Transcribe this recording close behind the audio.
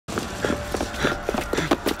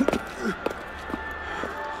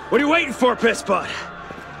What are you waiting for, pisspot?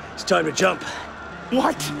 It's time to jump.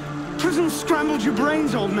 What? Prison scrambled your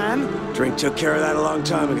brains, old man. Drink took care of that a long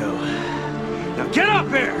time ago. Now get up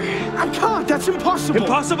here! I can't, that's impossible!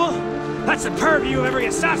 Impossible? That's the purview of every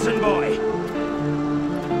assassin boy!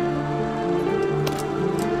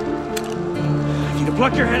 If you can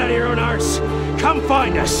pluck your head out of your own arse, come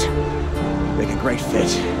find us! Make a great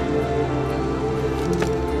fit.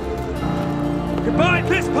 Goodbye,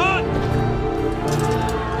 pisspot!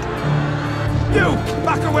 You!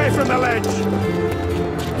 Back away from the ledge!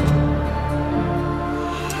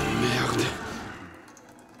 Merde.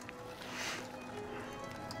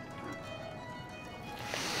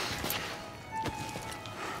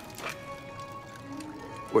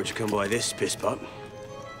 Where'd you come by this, pisspot?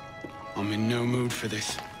 I'm in no mood for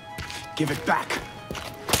this. Give it back.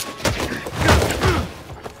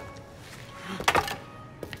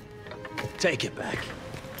 Take it back.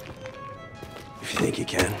 If you think you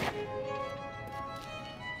can.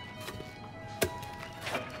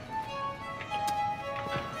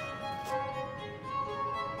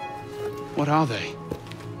 What are they?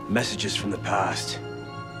 Messages from the past.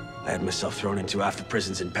 I had myself thrown into half the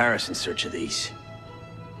prisons in Paris in search of these.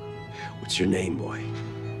 What's your name, boy?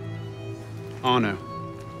 Arno.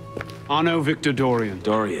 Arno Victor Dorian.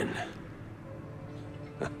 Dorian.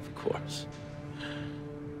 Of course.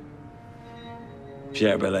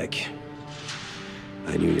 Pierre Belec.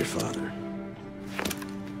 I knew your father.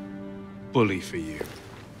 Bully for you.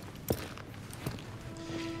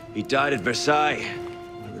 He died at Versailles.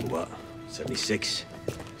 In what? 76?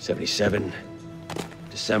 77?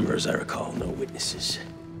 December, as I recall, no witnesses.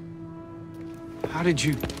 How did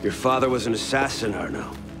you... Your father was an assassin, Arno.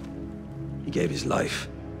 He gave his life,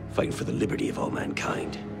 fighting for the liberty of all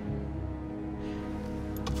mankind.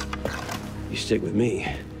 You stick with me,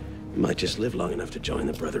 you might just live long enough to join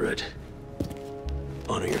the Brotherhood.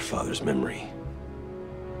 Honor your father's memory.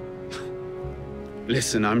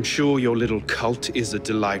 Listen, I'm sure your little cult is a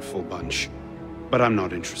delightful bunch, but I'm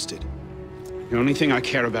not interested. The only thing I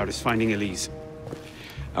care about is finding Elise.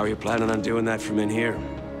 How are you planning on doing that from in here?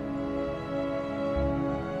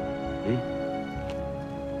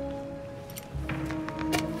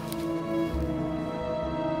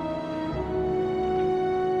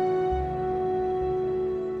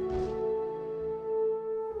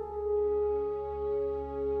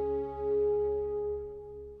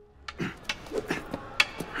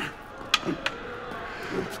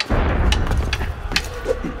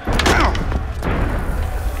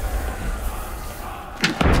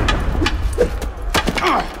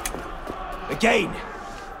 Again!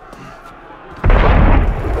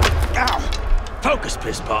 Ow! Focus,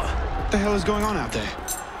 pisspot! What the hell is going on out there?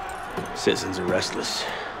 Citizens are restless.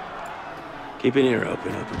 Keep an ear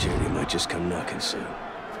open. Opportunity might just come knocking soon.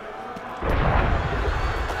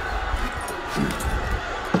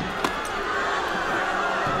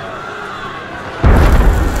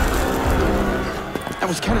 That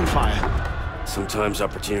was cannon fire. Sometimes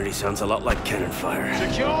opportunity sounds a lot like cannon fire.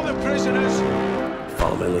 Secure the prisoners!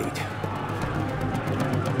 Follow my lead.